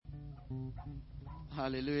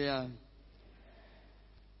Hallelujah.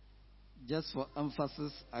 Just for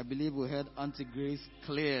emphasis, I believe we heard Auntie Grace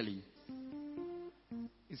clearly.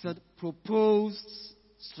 He said proposed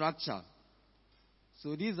structure.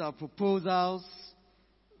 So these are proposals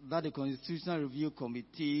that the Constitutional Review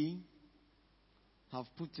Committee have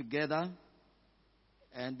put together,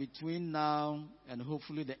 and between now and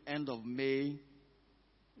hopefully the end of May,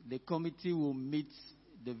 the committee will meet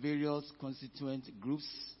the various constituent groups,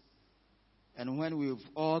 and when we've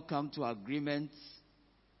all come to agreement,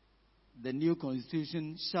 the new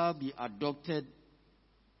constitution shall be adopted,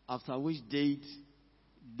 after which date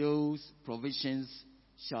those provisions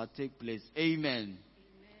shall take place. Amen.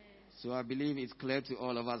 So I believe it's clear to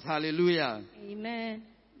all of us. Hallelujah. Amen.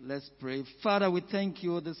 Let's pray. Father, we thank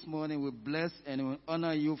you this morning. We bless and we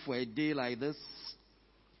honor you for a day like this,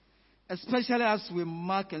 especially as we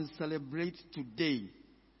mark and celebrate today.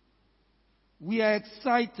 We are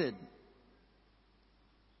excited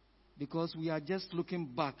because we are just looking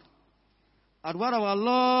back at what our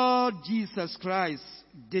Lord Jesus Christ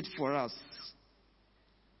did for us.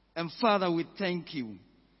 And Father, we thank you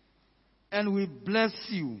and we bless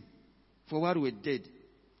you for what we did.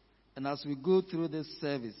 And as we go through this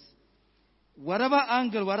service, whatever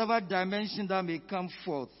angle, whatever dimension that may come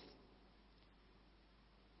forth,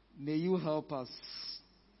 may you help us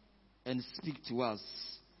and speak to us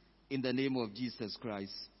in the name of Jesus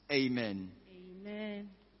Christ. Amen. Amen.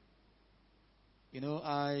 You know,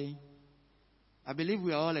 I believe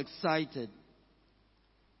we are all excited.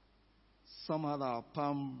 Some had our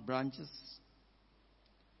palm branches.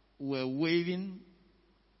 We're waving,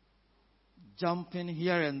 jumping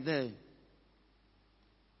here and there.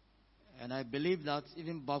 And I believe that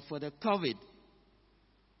even but for the COVID,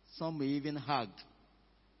 some may even hug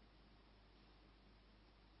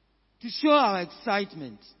to show our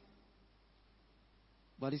excitement.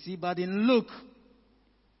 But you see, but in Luke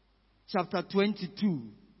chapter 22,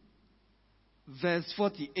 verse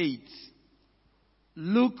 48,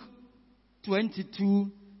 Luke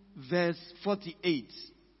 22, verse 48,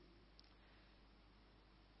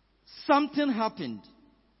 something happened.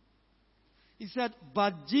 He said,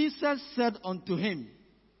 but Jesus said unto him,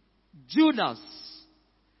 Judas,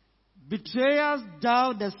 betrayest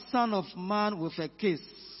thou the Son of Man with a kiss?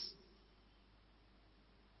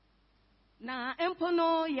 Na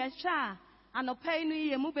empono yesha anopai no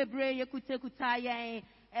ye mu bebre ye kutakuta yen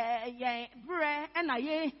bre na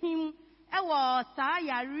ye him ewo saa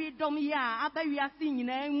yare dom ya abawiase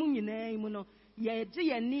nyina mu no ye gye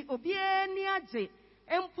ye ni obi ani age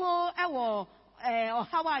empo ewo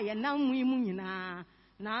ohawa ye nan mu nyina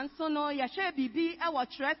na nso no ye hwe bibi ewo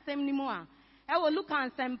tresem ni mu a ewo Luka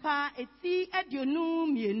nsempa eti aduonu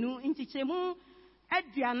mienu ntichemu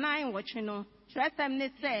aduanan wotwe no tresem ne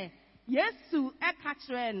se Yesu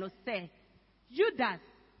ekatre no say, Judas,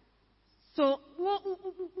 so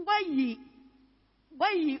why ye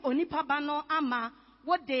onipabano ama,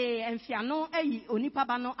 what they enfiano e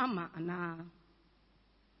onipabano ama ana.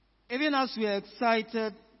 Even as we are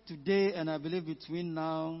excited today, and I believe between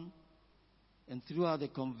now and throughout the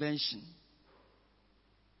convention,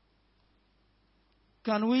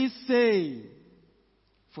 can we say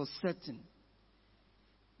for certain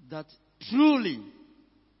that truly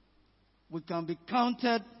we can be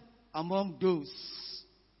counted among those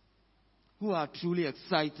who are truly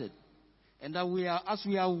excited, and that we are, as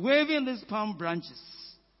we are waving these palm branches,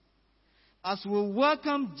 as we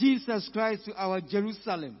welcome Jesus Christ to our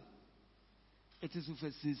Jerusalem, it is with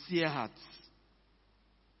a sincere heart.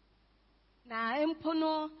 Na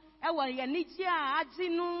empono ewo ye niji a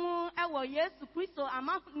aginu ewo Yesu Kristo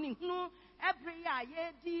amahuni hunu every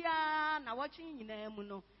ye dia na watchi nyina mu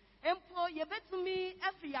no empo yebetumi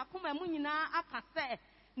afi akoma mu nyina akase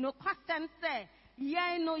no kwasem se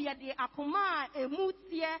ye no ye de akoma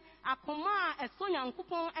emutie akoma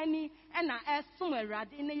esonyankopon ani na esum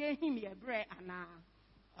awurade na ye him ye bre ana.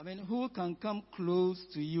 I mean, who can come close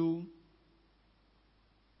to you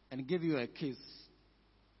and give you a kiss,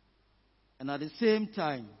 and at the same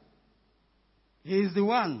time he is the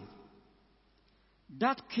one?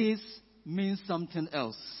 That kiss means something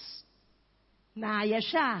else. Na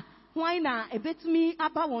yesha why na ebetumi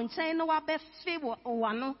aba won chen no wa be fe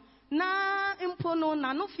wano na impono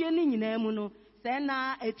na no fie ni nyina mu no se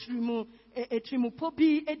na etrimu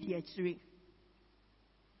pobi edi akire.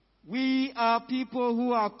 We are people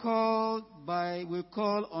who are called by, we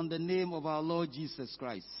call on the name of our Lord Jesus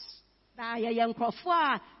Christ. Na ye yankrofo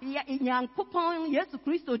a yankopon Yesu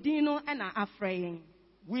Kristo din no na afreyin.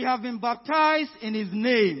 We have been baptized in his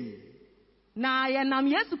name. Na ye nam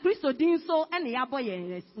Yesu Kristo din so ene yabo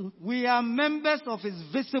ye Yesu. We are members of his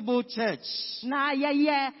visible church. Na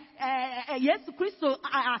ye Yesu Kristo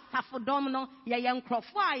asafodom no ye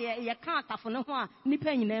nkrofo a ye ka asafo no ho a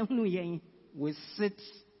nipa nyina hunu yen. We sit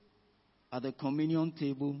at the communion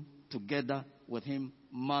table together with him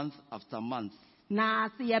month after month. Na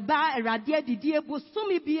se ye ba Awurade adidi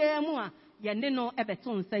ebosumi bia mu a ye ne no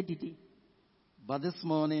ebeto nsa didi. But this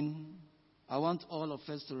morning, I want all of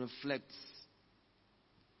us to reflect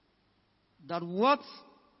that what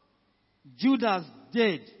Judas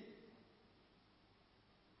did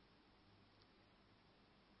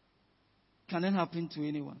can it happen to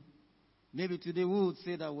anyone? Maybe today we would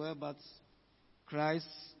say that, well, but Christ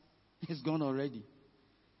is gone already.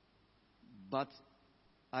 But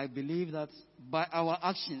I believe that by our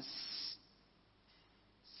actions,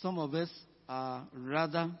 some of us are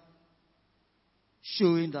rather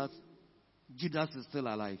showing that Judas is still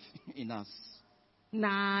alive in us.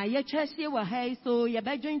 Na ye chese wa hai so ye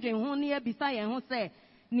be dwendwen ho ne bisa ye ho se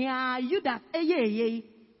nia Judas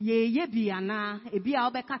ye bia na ebi a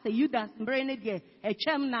obeka se Judas mbre ne de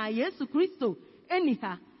etwem na Yesu Kristo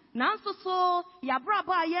eniha na nso so ya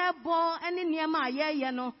braba ye bo ene niema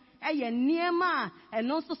ye no eye niema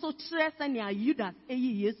eno nso so kire se nia Judas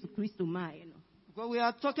Yesu Kristo mai no. Because we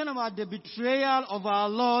are talking about the betrayal of our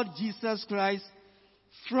Lord Jesus Christ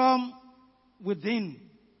from within.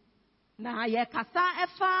 Na ye kasa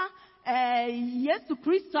efa Yesu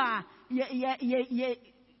Kristo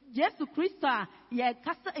Yesu Kristo ye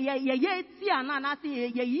kasa ye ti ana na se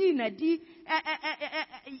ye yi na di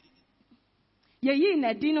ye yi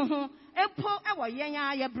na di no ho epo ewo yen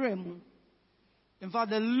ya ye bremu. In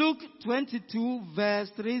fact, the Luke 22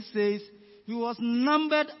 verse 3 says he was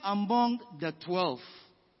numbered among the 12.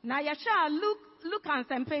 Na ye sha Luke and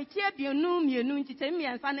sempe tie bienu mienu ntitemi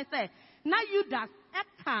ensa ne se na Judas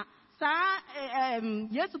eka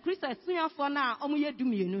Yesu Kristo esuafo na omuye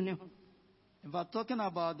dumienu ne ho. In fact, talking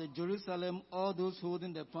about the Jerusalem, all those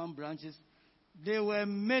holding the palm branches, there were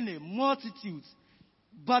many multitudes,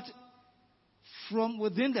 but from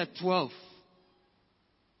within the 12,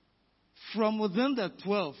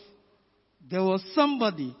 there was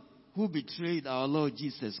somebody who betrayed our Lord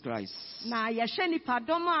Jesus Christ. Na yeshe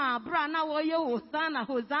nipadom a bra na wo ye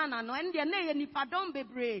Hosanna no ende na ye nipadom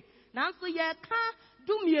bebre nanso ye ka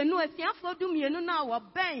dumienu asiafo dumienu na wo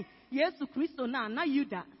ben Yesu Kristo na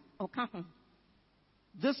Judas oka ho.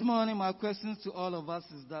 This morning my question to all of us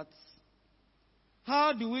is that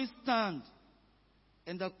how do we stand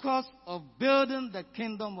in the cause of building the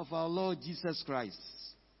kingdom of our Lord Jesus Christ?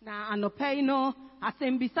 Na anopai no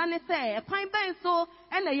asembisa ne se ekwan ben so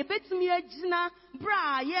na ye betumi agina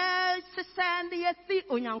bra ye sesende ye si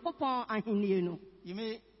onyankopon ahenie no.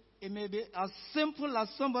 It may be as simple as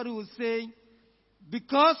somebody will say,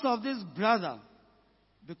 because of this brother,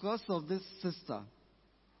 because of this sister,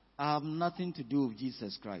 I have nothing to do with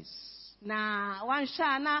Jesus Christ. Na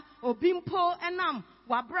wansha na obimpo enam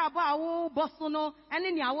wabrabo awo boso no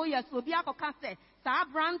ene ni awo yeso obi akoka se sa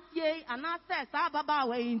brantie anase sa baba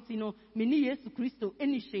wa inti no meni Yesu Kristo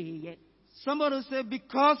eni hweye. Somebody will say,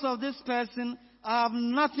 because of this person, I have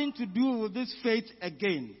nothing to do with this faith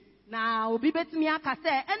again. Na obi betumi aka se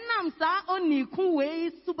enam sa oni ku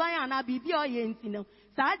we suban ana bibi o ye inti no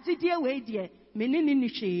sa gidie we de meni ni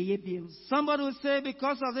hweye biem. Somebody will say,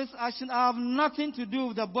 because of this action, I have nothing to do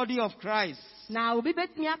with the body of Christ. Na obi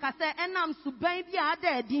betumi aka se enam suban bi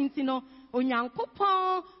ada edi inti no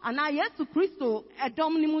onyankopon ana Yesu Kristo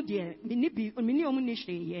edom ni mu de meni omu ni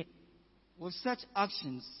hweye. With such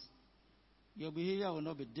actions, your behavior will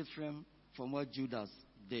not be different from what Judas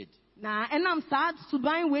did. Na enam sa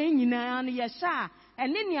suban we nyina no ye sha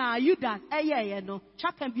ene ni Judas eyeye no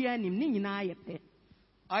chaka bi anim ni nyina ye pe.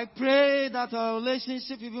 I pray that our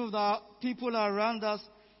relationship even with our people around us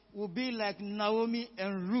will be like Naomi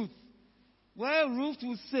and Ruth, where Ruth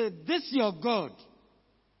will say, this your God.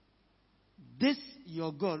 This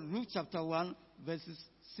your God. Ruth chapter 1 verses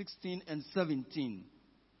 16 and 17.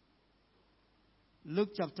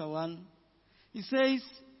 Luke chapter 1. He says,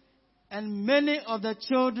 and many of the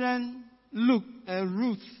children, Ruth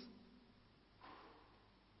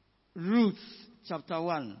chapter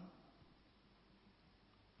 1.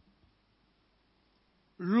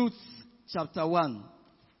 Ruth chapter 1.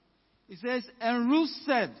 It says, and Ruth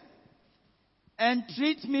said,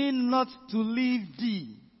 entreat me not to leave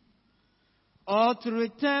thee, or to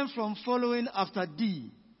return from following after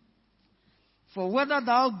thee. For whither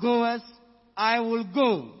thou goest, I will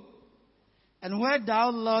go, and where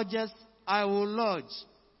thou lodgest, I will lodge.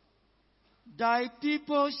 Thy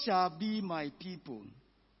people shall be my people,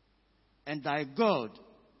 and thy God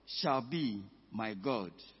shall be my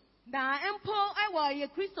God. Na empo ewo ye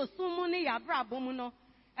Kristo sumu ni ya brabo mu no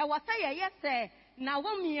e wasa ye se na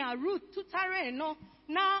wo mi a Ruth tutare no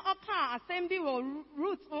na oka assemby wo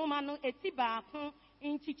root oma no eti baako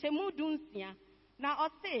nchichemu dunsia na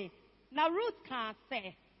ose na root kan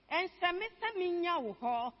se enhyeme se minya wo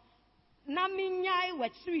ho na minyai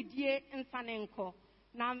wetridie nsanenko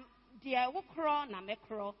na de wokro na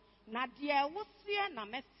mekro na de wosie na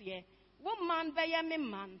mesie wo man beye me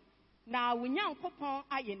man na wunyankopon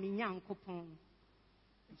aye me nyankopon.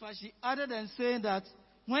 In fact, she added and saying that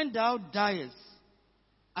when thou diest,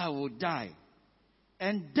 I will die,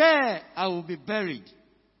 and there I will be buried.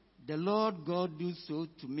 The Lord God do so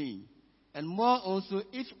to me, and more also,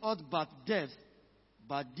 if aught but death,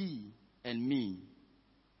 but thee and me.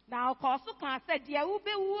 Now, Kosu can say, dear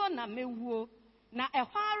Ube na me wo, na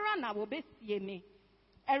ehara na wobesie me.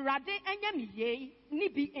 Erade enyam ye,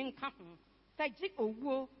 nibi enkahu, sajik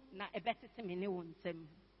owo na ebetete me ne wontem.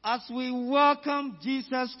 As we welcome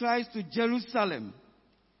Jesus Christ to Jerusalem,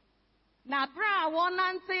 na bra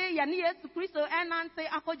wonante ya ni Yesu Kristo enante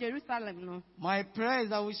ako Jerusalem no. My prayer is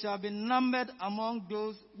that we shall be numbered among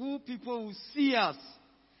those who people will see us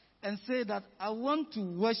and say that I want to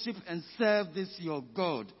worship and serve this your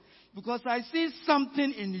God because I see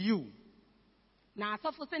something in you. Na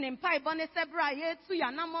asofo se ne mpa ibone se bra yetu ya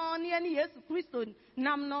namo ne ni Yesu Kristo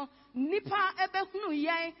nam no nipa ebehunu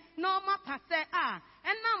ye no maka se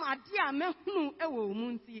enam ade a mehunu ewo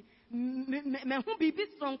mu nti mehu bibi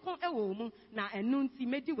sonko ewo mu na enu nti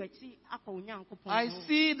medi wachi akọ onyankopon. I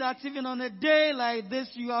see that even on a day like this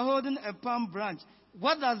you are holding a palm branch.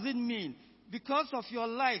 What does it mean? Because of your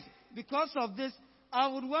life, because of this, I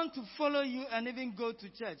would want to follow you and even go to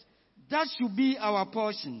church. That should be our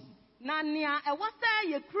portion. Na nia ewose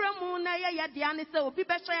ye kremu na ye de ane se obi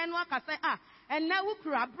be hwe no aka se and now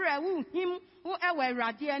kura bra wu him wo ewe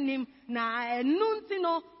awurade anim na enu nti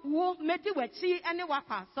no wo medi wachi ene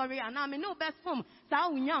waka sorry ana me no best form sa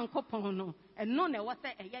unyankopon no eno na wo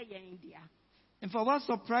se eye yen dia. And for what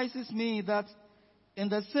surprises me that in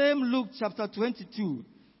the same Luke chapter 22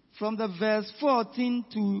 from the verse 14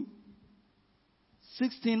 to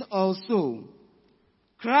 16 also,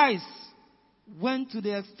 Christ went to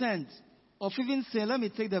the extent of even saying, let me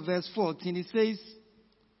take the verse 14, he says,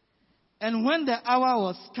 and when the hour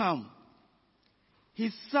was come,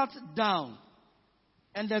 he sat down,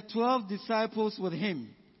 and the 12 disciples with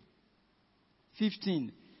him.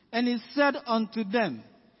 15. And he said unto them,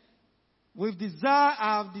 I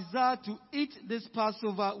have desired to eat this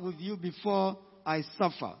Passover with you before I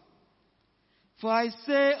suffer. For I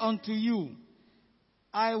say unto you,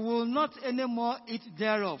 I will not any more eat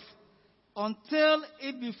thereof, until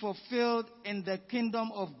it be fulfilled in the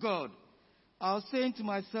kingdom of God. I was saying to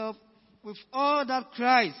myself, with all that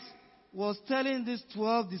Christ was telling these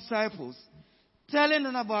 12 disciples, telling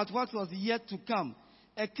them about what was yet to come,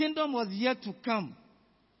 a kingdom was yet to come,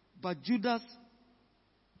 but Judas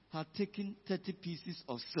had taken 30 pieces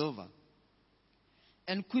of silver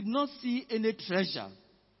and could not see any treasure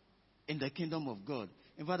in the kingdom of God.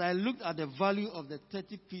 In fact, I looked at the value of the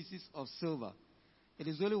 30 pieces of silver. It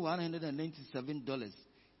is only $197.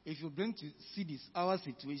 If you bring to cedis, our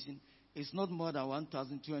situation is not more than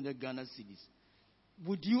 1,200 Ghana cedis.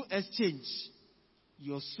 Would you exchange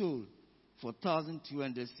your soul for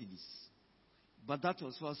 1,200 cedis? But that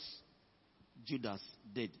was what Judas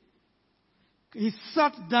did. He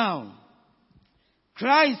sat down.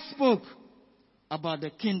 Christ spoke about the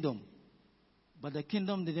kingdom, but the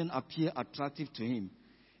kingdom didn't appear attractive to him.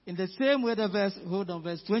 In the same way,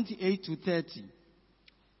 verse 28 to 30.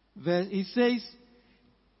 He says,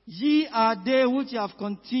 ye are they which have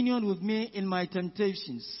continued with me in my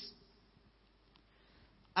temptations,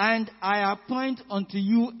 and I appoint unto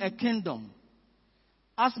you a kingdom,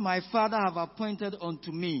 as my Father have appointed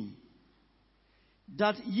unto me,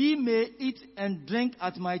 that ye may eat and drink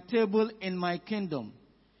at my table in my kingdom,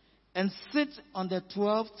 and sit on the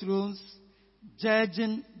 12 thrones,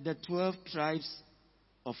 judging the 12 tribes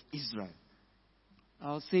of Israel.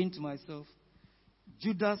 I was saying to myself,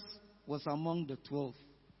 Judas was among the 12.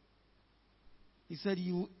 He said,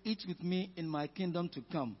 you will eat with me in my kingdom to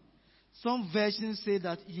come. Some versions say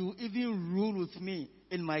that you will even rule with me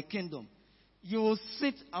in my kingdom. You will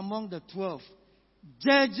sit among the 12,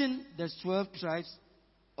 judging the 12 tribes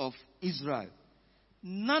of Israel.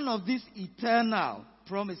 None of these eternal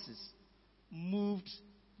promises moved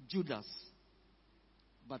Judas,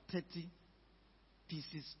 but 30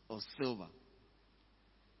 pieces of silver.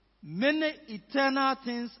 Many eternal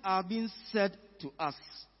things are being said to us.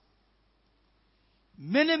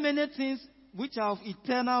 Many things which are of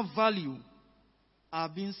eternal value are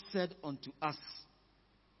being said unto us.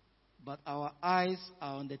 But our eyes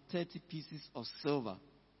are on the 30 pieces of silver.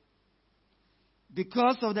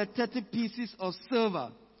 Because of the 30 pieces of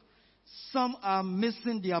silver, some are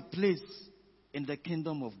missing their place in the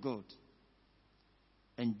kingdom of God.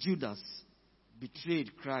 And Judas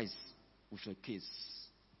betrayed Christ with a kiss.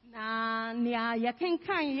 Na nia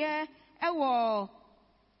yakenkan ye ewo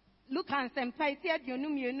Lukan sempai ti aduonu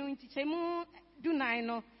mienu ntichemu dunai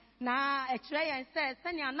no na ekire yen se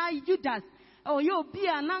senia na Judas oyo bi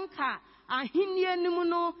ananka ahinie nimu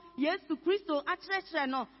no Yesu Kristo akyerɛkyerɛ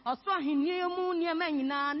no ɔso ahinie mu niema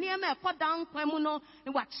nyina niema ekoda nkwa mu no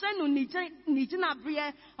wa kyerɛ no nigina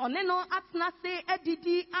bere ɔne no atena se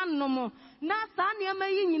adidi anomo na saa niema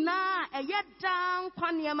yi nyina ɛyɛ da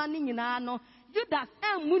nkwa niema ni nyina no Judas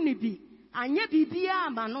emu ni bi anye bibia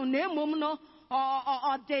ama no na emom no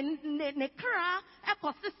de ne kra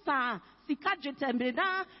ekosisa sika dwetembe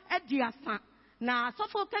na aduasa na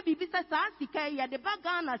sofo ka bibi se saa sika ye de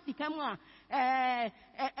baga na sika mu a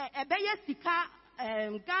ebeye sika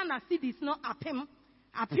Ghana cedis no apem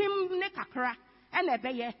ne kakra na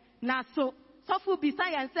ebeye na so sofo bisa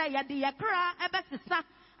yen se ye de ye kra ebesisa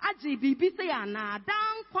aji bibi se ya na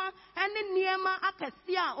dankwa ene niema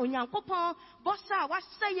akese a onyankopon bosha wa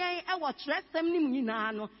hyeyen e wo tresem nim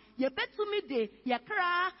nyina no ye betumi de ye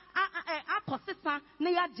kra akosesa na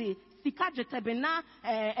yaje sika dwetebe na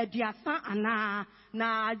aduasa ana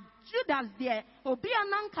na Judas de obi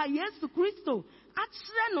ananka Yesu Kristo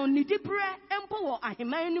akyerɛ no nidibre empo wɔ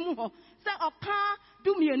aheman nim ho sɛ ɔka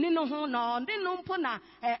dumieni no ho na ɔde no mpo na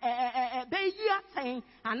beyi asen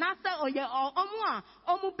ana sɛ ɔyɛ ɔmo a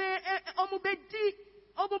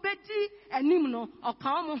ɔmo bedi anim no ɔka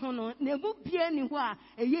ɔmo ho no na emu bie ni ho a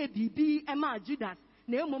ɛyɛ bibi ɛma Judas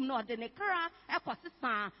na emom no ɔde ne kra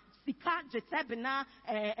ɛkɔsesa sika dwetebe na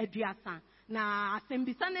aduasa na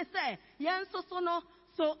asembisa ne sɛ yɛn soso no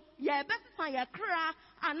so ye besisa ye kra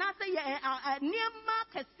anase ye niema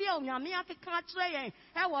kese onyame akeka kire yen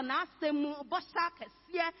e wo na asemu bosha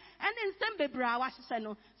kese ene nsem bebra wa hye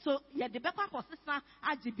no so ye de bekwa kosesa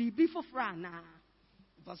agi bibi fofra na.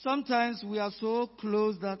 But sometimes we are so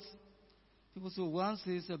close that people say once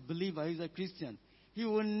he is a believer, he is a Christian, he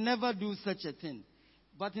will never do such a thing.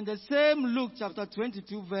 But in the same Luke chapter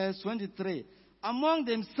 22 verse 23, among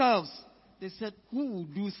themselves they said, who will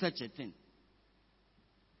do such a thing?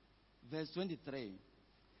 Verse 23.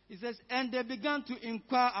 It says, and they began to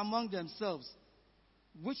inquire among themselves,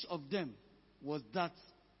 which of them was that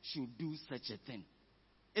should do such a thing?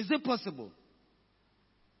 Is it possible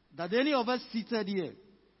that any of us seated here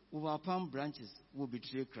with our palm branches will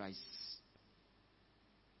betray Christ?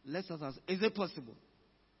 Let's ask, is it possible?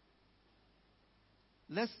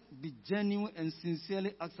 Let's be genuine and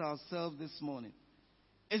sincerely ask ourselves this morning,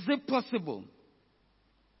 is it possible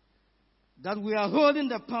that we are holding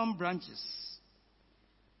the palm branches?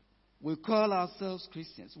 We call ourselves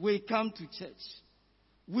Christians. We come to church.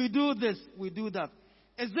 We do this, we do that.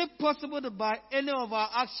 Is it possible that by any of our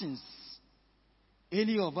actions,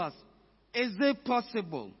 any of us, is it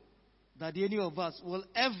possible that any of us will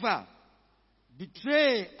ever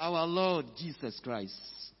betray our Lord Jesus Christ?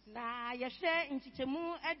 Na yeshe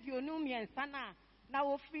nchichemu aduonu miensa na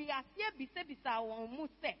wo free asie bisa won mu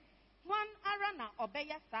se wan ara na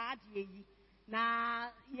obeye saa de yi na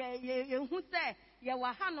ye hu se ye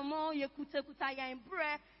wa hanomo ye kutakuta yan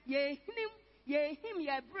bre ye him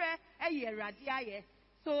ye bre ye Awurade aye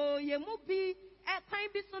so ye mu bi kwan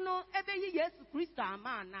bi so no ebeyi Yesu Kristo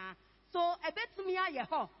ama na so ebetumi aye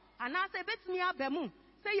ho ana se ebetumi abemu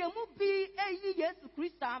se ye mu bi eyi Yesu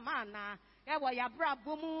Kristo ama na ewa ya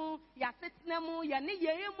brabo mu ya setena mu ya ne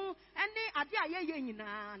yeye mu ene ade ayeye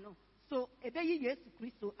nyina no so ebeyi Yesu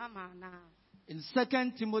Kristo ama na. In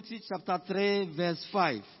 2 Timothy chapter 3 verse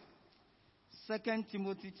 5. 2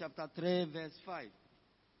 Timothy chapter 3 verse 5.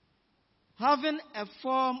 Having a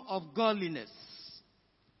form of godliness,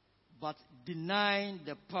 but denying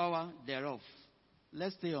the power thereof.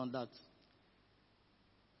 Let's stay on that.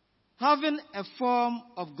 Having a form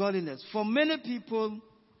of godliness. For many people,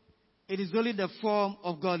 it is only the form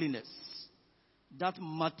of godliness that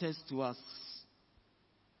matters to us.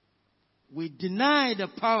 We deny the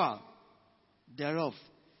power thereof.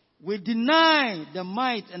 We deny the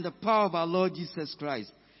might and the power of our Lord Jesus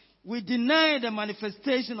Christ. We deny the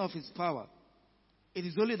manifestation of his power. It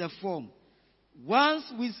is only the form. Once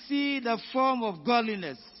we see the form of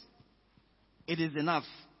godliness, it is enough.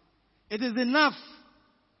 It is enough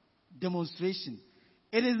demonstration.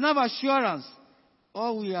 It is enough assurance.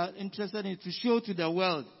 All we are interested in is to show to the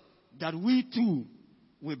world that we too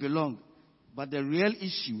will belong. But the real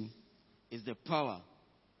issue is the power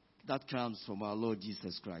that comes from our Lord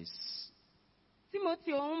Jesus Christ.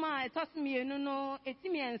 Timothy Oma etosmienu no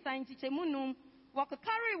etimiensa nchichemunu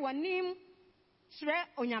wakakari wanim hre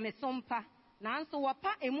onyamesompa nanso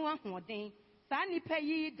wapa emu ahoden saa nipa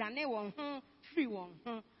yi dane wɔn ho firi wɔn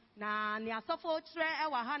ho na ne asɔfo kyerɛ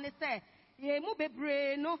ɛwɔ ha ne sɛ yɛ mu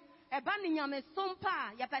bebree no ɛba ne nyame som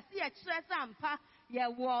pa yɛpɛ sɛ yɛkyerɛ sɛ ampa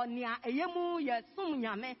yɛwɔ nea ɛyɛ mu yɛsom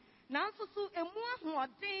nyame nanso so emu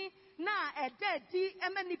ahoɔden na ɛda adi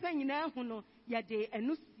ɛma nipa nyinaa hu no yɛde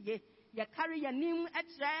ɛno sie yɛkare yɛnim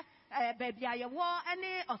ɛkyerɛ baabi a yɛwɔ ɛne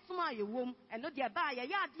ɔsom a yɛwɔ mu ɛno deɛ ba a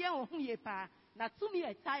yɛyɛ adeɛ wɔ ho yie paa na tumi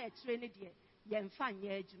ɛta yɛkyerɛ ne deɛ yɛmfa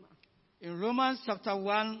nyɛ adwuma. In Romans chapter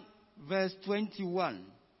 1 verse 21,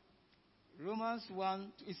 Romans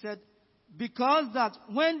 1, it said, because that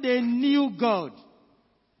when they knew God,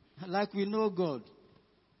 like we know God,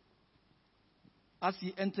 as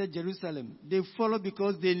he entered Jerusalem, they followed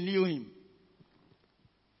because they knew him.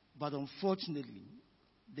 But unfortunately,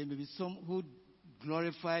 there may be some who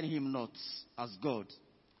glorified him not as God.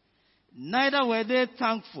 Neither were they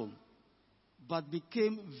thankful, but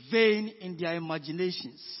became vain in their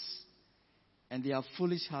imaginations, and their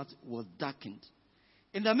foolish heart was darkened.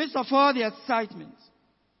 In the midst of all the excitement,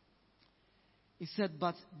 he said,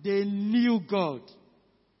 but they knew God,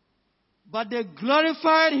 but they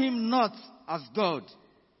glorified him not as God.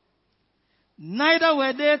 Neither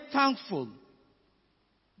were they thankful,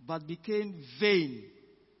 but became vain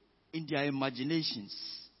in their imaginations,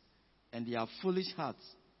 and their foolish hearts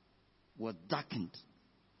were darkened.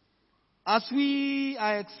 As we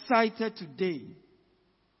are excited today,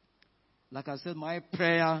 like I said, my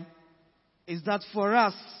prayer is that for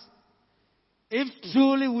us, if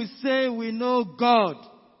truly we say we know God,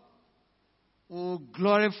 we'll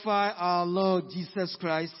glorify our Lord Jesus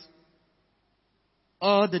Christ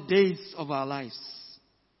all the days of our lives.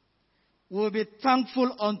 We'll be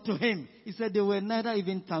thankful unto him. He said they were neither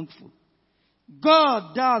even thankful.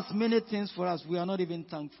 God does many things for us. We are not even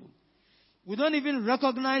thankful. We don't even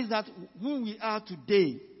recognize that who we are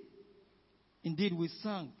today. Indeed, we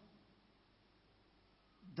sang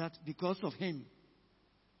that because of him.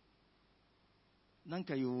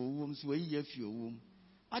 Nanka yo wom so yi afi owom.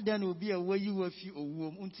 Adan obi a wayi wafi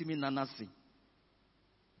owom untimi nanase.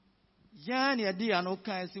 Ya na ade ano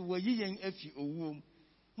kan se wayi yen afi owom.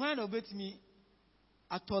 When obetimi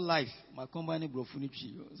ato life, my company brofu ni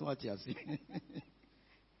twi. So what you say?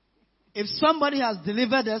 If somebody has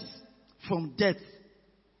delivered us from death,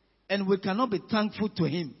 and we cannot be thankful to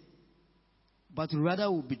him, but rather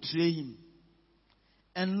will betray him,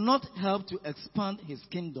 and not help to expand his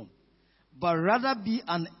kingdom, but rather be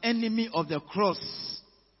an enemy of the cross,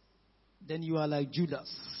 then you are like Judas.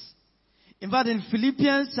 In fact, in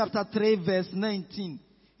Philippians chapter 3 verse 19,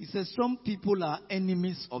 it says some people are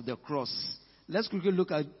enemies of the cross. Let's quickly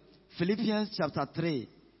look at Philippians chapter 3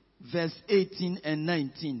 verse 18 and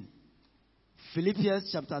 19. Philippians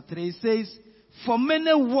chapter 3 says, for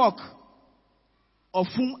many walk, of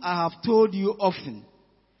whom I have told you often,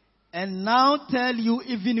 and now tell you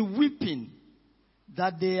even weeping,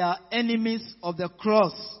 that they are enemies of the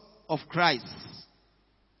cross of Christ.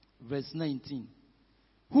 Verse 19.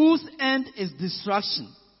 Whose end is destruction,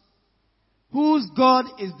 whose God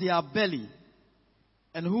is their belly,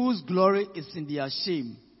 and whose glory is in their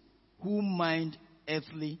shame, who mind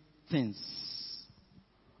earthly things.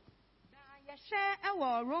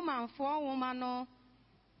 Roman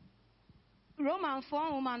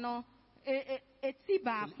 4 woman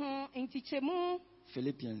etiba ho intichemu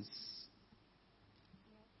Philippians.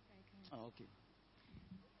 Oh, okay.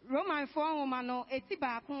 Roman 4 woman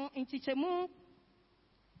etiba ho intichemu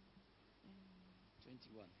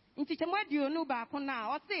 21. Intichemu aduonu ba ko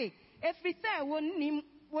na o se efri se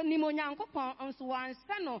wonim onyankopon nso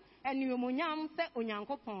wanse no enuomonyam se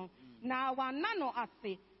onyankopon na wanna no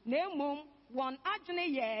ase na emom won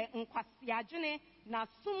adwene ye nkwase adwene na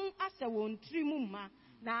sum ase won trimu ma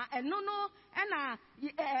na eno no na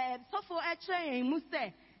sofo ekye mu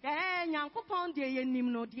se nyankopon de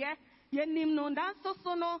yenim no dan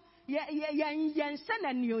so no yense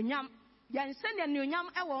na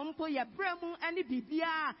nuonyam ewo mpo ye bremu ane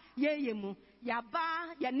bibia ye mu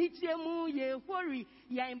yaba ye nitie ye hori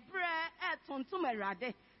ye bre etontom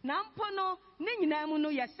erade na mpo no ne nyina mu no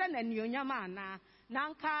ye se na nuonyam ana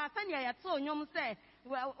nanka sanya ya to nyom se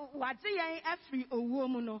wade yen afri owuo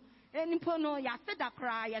mu no enimpo no ya se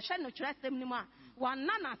dakra ya hwe no tresem ni mu a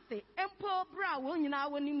wanna na se empo bra wo nyina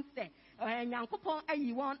wonim se nyankopon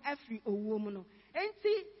ayi won afri owuo mu no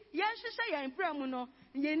enti ye hwehwe yen bra mu no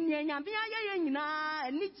ye nyame aye nyina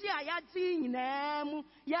anigi a ya di nyina mu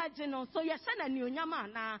ya je no so ye hwe na ni onyam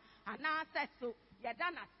ana se so ye da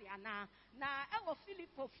na se ana na ewo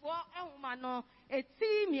Filipofo ehuma no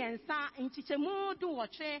eti miensa nchichemu du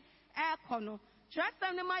woche ekono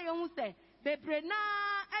trasem ne mayo hu se bebre na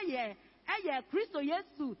eye Kristo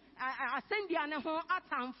Yesu asendia ne ho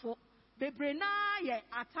atamfo bebre na ye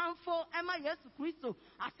atamfo ema Yesu Kristo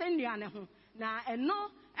asendua ne ho na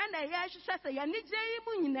eno ena ye hwehwe se ye nije yi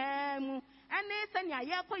mu nyina mu ene se ne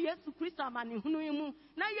ye kɔ Yesu Kristo amane hunu yi mu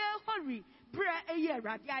na ye hori bre eye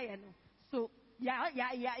Awurade aye no so ya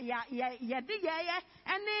de ye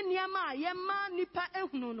ene niema ye ma nipa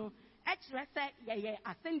ehunu no ekire se ye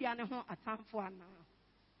asendua ne ho atamfo ana.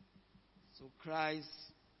 So Christ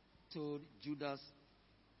told Judas,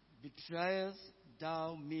 betrayers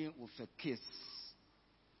thou me with a kiss.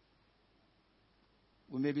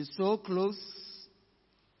 We may be so close,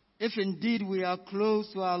 if indeed we are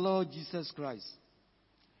close to our Lord Jesus Christ.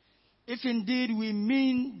 If indeed we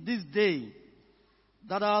mean this day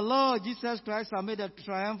that our Lord Jesus Christ has made a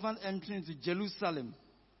triumphant entry into Jerusalem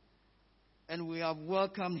and we have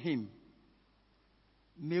welcomed him,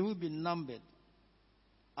 may we be numbered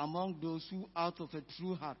among those who out of a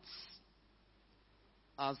true heart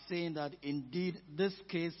are saying that indeed this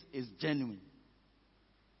case is genuine.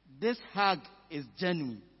 This hug is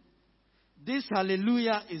genuine. This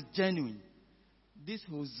hallelujah is genuine. This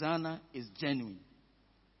hosanna is genuine.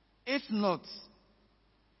 If not,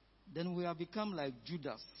 then we have become like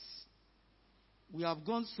Judas. We have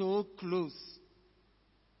gone so close,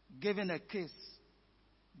 given a kiss,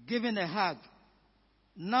 given a hug,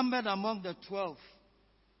 numbered among the 12,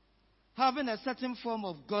 having a certain form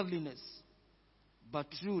of godliness, but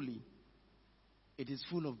truly, it is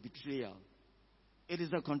full of betrayal. It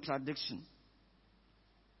is a contradiction.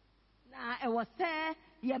 Na ewo se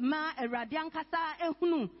ye ma Awurade ankasa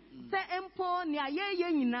ehunu se empo ne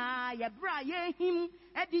ayeye nyina ye bra ye him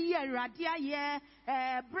edi ye Awurade aye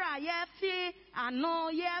bra ye fi ano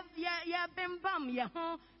ye bembam ye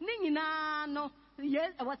ho ne nyina no ye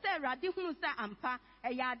ewo se Awurade hunu se ampa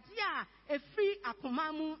eya de a efri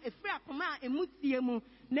akoma mu efri akoma emutie mu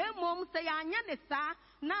na emom se ya anya ne sa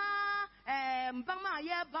na mbama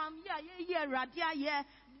ye bam ye Awurade aye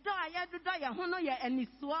do ye hono ye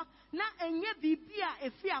enisuo na enye bibia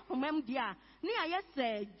efi akomam dia ne aye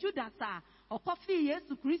se Judas a okofi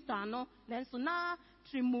Yesu Kristo ano nenso na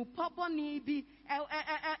trimu poboni bi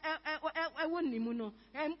ewonimu no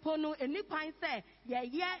empo no enipan se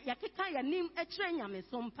ye keka ye nim ekire nyame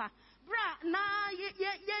sompa bra na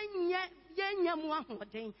ye nyamu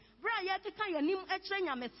ahoden bra ye keka ye nim ekire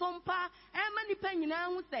nyame sompa ema nipa nyina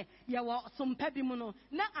hu se ye wo sompa bi mu no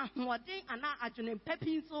na ahoden ana adwene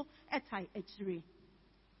papi so etai ekire.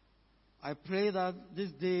 I pray that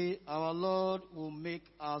this day our Lord will make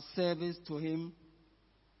our service to him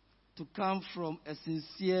to come from a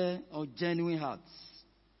sincere or genuine heart.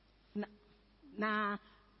 Na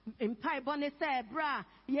impai bone se bra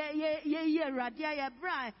ye radia ye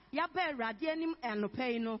bra ya be radia nim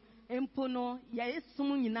enopai no empo no ye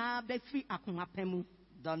sum nyina be fi akomapemu.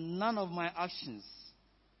 That none of my actions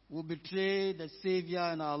will betray the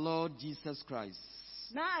Savior and our Lord Jesus Christ.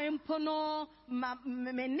 Na empo no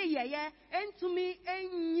me ne ye entumi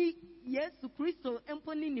enyi Yesu Kristo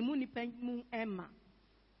empo ni nimu nipa emma.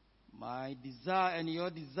 My desire and your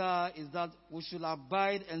desire is that we should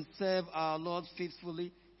abide and serve our Lord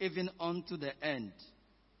faithfully even unto the end.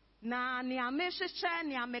 Na ni amehwehwe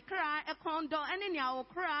ni amekra ekondo ene ni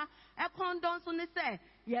awokra ekondo so ne se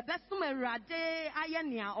ye besum Awurade aye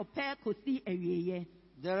ni opɛ kosi awieye.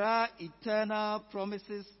 There are eternal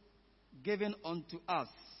promises given unto us.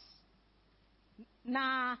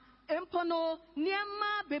 Na empono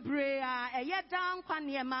niema bebre a eye dan kwa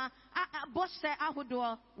niema bose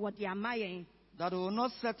ahodo wo de amayen. That we will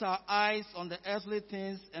not set our eyes on the earthly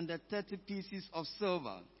things and the 30 pieces of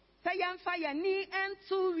silver. Sayamfa ya ni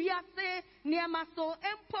entu wiase niema so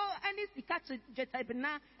empo ani sika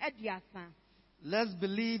jetabina ediasa. Let's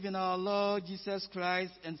believe in our Lord Jesus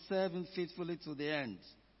Christ and serve him faithfully to the end.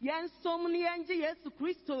 Yen somni enji Yesu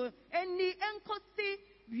Kristo eni enkosi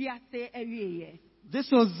wiase ewieye. This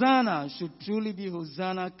Hosanna should truly be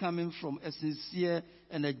Hosanna coming from a sincere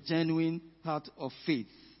and a genuine heart of faith.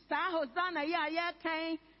 Sa Hosanna ya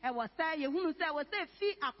kan e wo sa ye hunu sa wo sa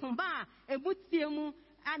fi akomba ebutie mu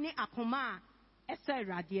ani akoma ese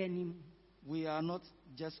Awurade anim. We are not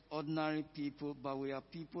just ordinary people, but we are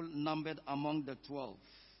people numbered among the 12.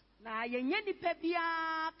 Na yenye nipa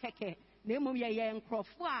bia keke na emom ye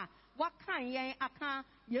nkrofo a wakan yen aka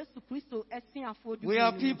Yesu Kristo esiafo du. We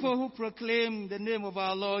are people who proclaim the name of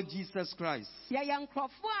our Lord Jesus Christ. Ye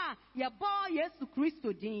nkrofo a ye bo Yesu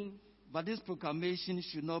Kristo din. But this proclamation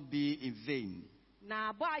should not be in vain.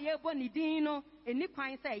 Na bo aye bo ni din no eni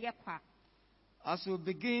kwan se ye kwa. As we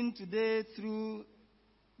begin today through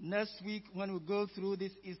next week when we go through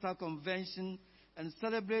this Easter convention and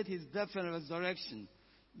celebrate his death and resurrection,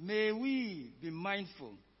 may we be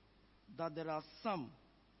mindful that there are some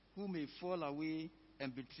who may fall away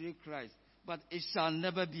and betray Christ. But it shall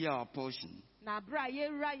never be our portion. Na bra ye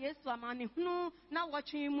ra Yesu amane hunu na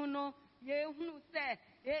watwe mu no ye hunu se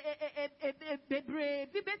bebre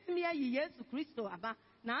bi betimi ayi Yesu Kristo aba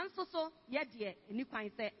na nso so ye de eni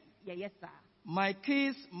kwan se ye yesa. My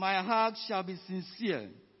kiss, my heart shall be sincere.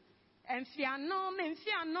 Emfiano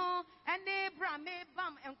ene bra me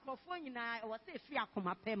bam enkrofo nyina e wo se fi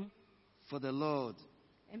akoma pem. For the Lord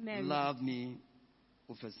loved me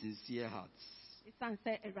with a sincere heart.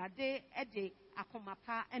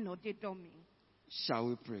 Shall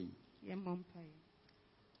we pray?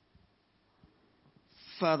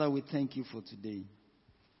 Father, we thank you for today.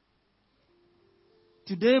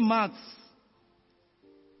 Today marks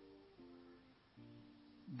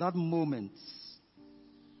that moment,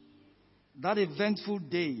 that eventful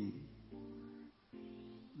day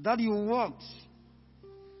that you walked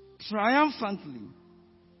triumphantly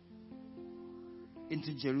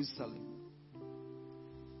into Jerusalem.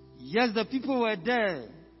 Yes, the people were there.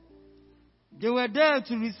 They were there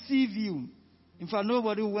to receive you. In fact,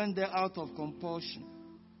 nobody went there out of compulsion.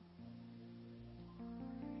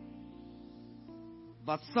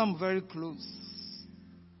 But some very close.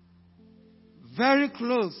 Very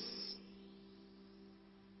close.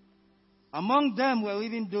 Among them were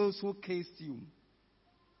even those who kissed you.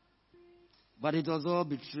 But it was all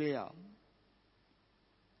betrayal.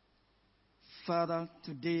 Father,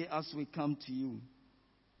 today as we come to you,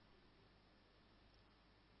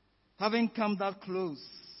 having come that close,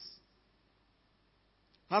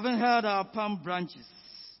 having held our palm branches,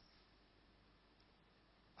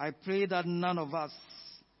 I pray that none of us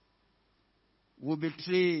will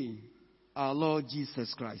betray our Lord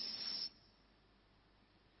Jesus Christ.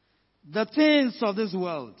 The things of this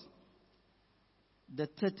world, the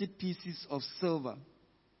 30 pieces of silver,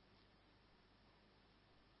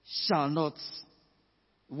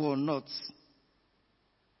 will not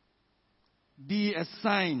be a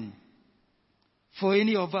sign for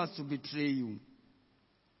any of us to betray you.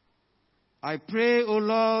 I pray, O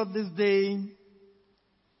Lord, this day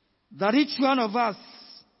that each one of us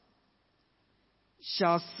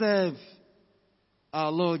shall serve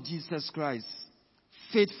our Lord Jesus Christ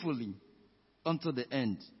faithfully unto the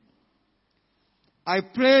end. I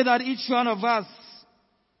pray that each one of us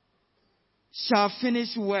shall finish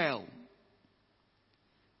well.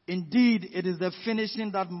 Indeed, it is the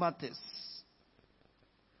finishing that matters.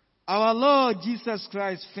 Our Lord Jesus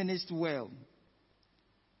Christ finished well.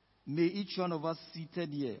 May each one of us seated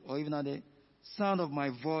here, or even at the sound of my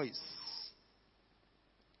voice,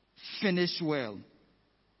 finish well.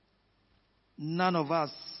 None of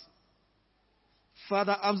us,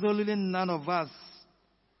 Father, absolutely none of us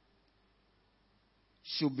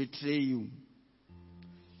should betray you.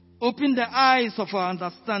 Open the eyes of our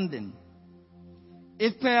understanding.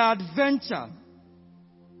 If peradventure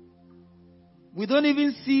we don't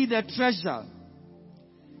even see the treasure,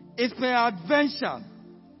 if peradventure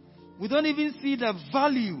we don't even see the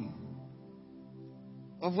value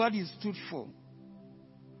of what you stood for,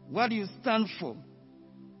 what you stand for,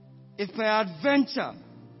 if peradventure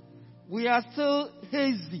we are still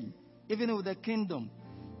hazy, even with the kingdom,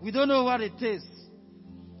 we don't know what it is,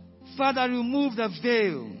 Father, remove the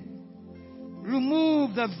veil.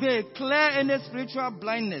 Remove the veil. Clear any spiritual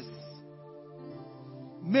blindness.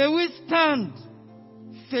 May we stand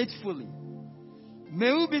faithfully.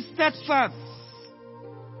 May we be steadfast,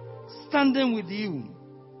 standing with you.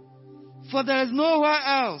 For there is nowhere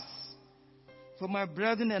else for my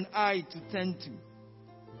brethren and I to turn to.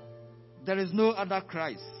 There is no other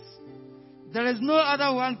Christ. There is no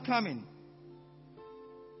other one coming.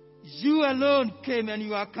 You alone came and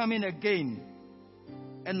you are coming again.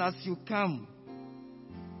 And as you come,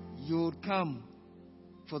 you would come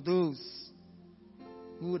for those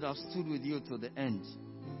who would have stood with you to the end.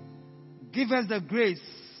 Give us the grace.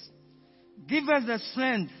 Give us the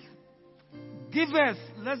strength.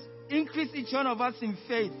 Let's increase each one of us in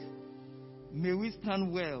faith. May we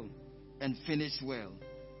stand well and finish well.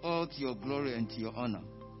 All to your glory and to your honor.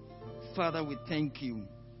 Father, we thank you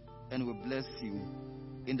and we bless you.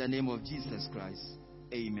 In the name of Jesus Christ.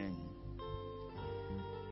 Amen.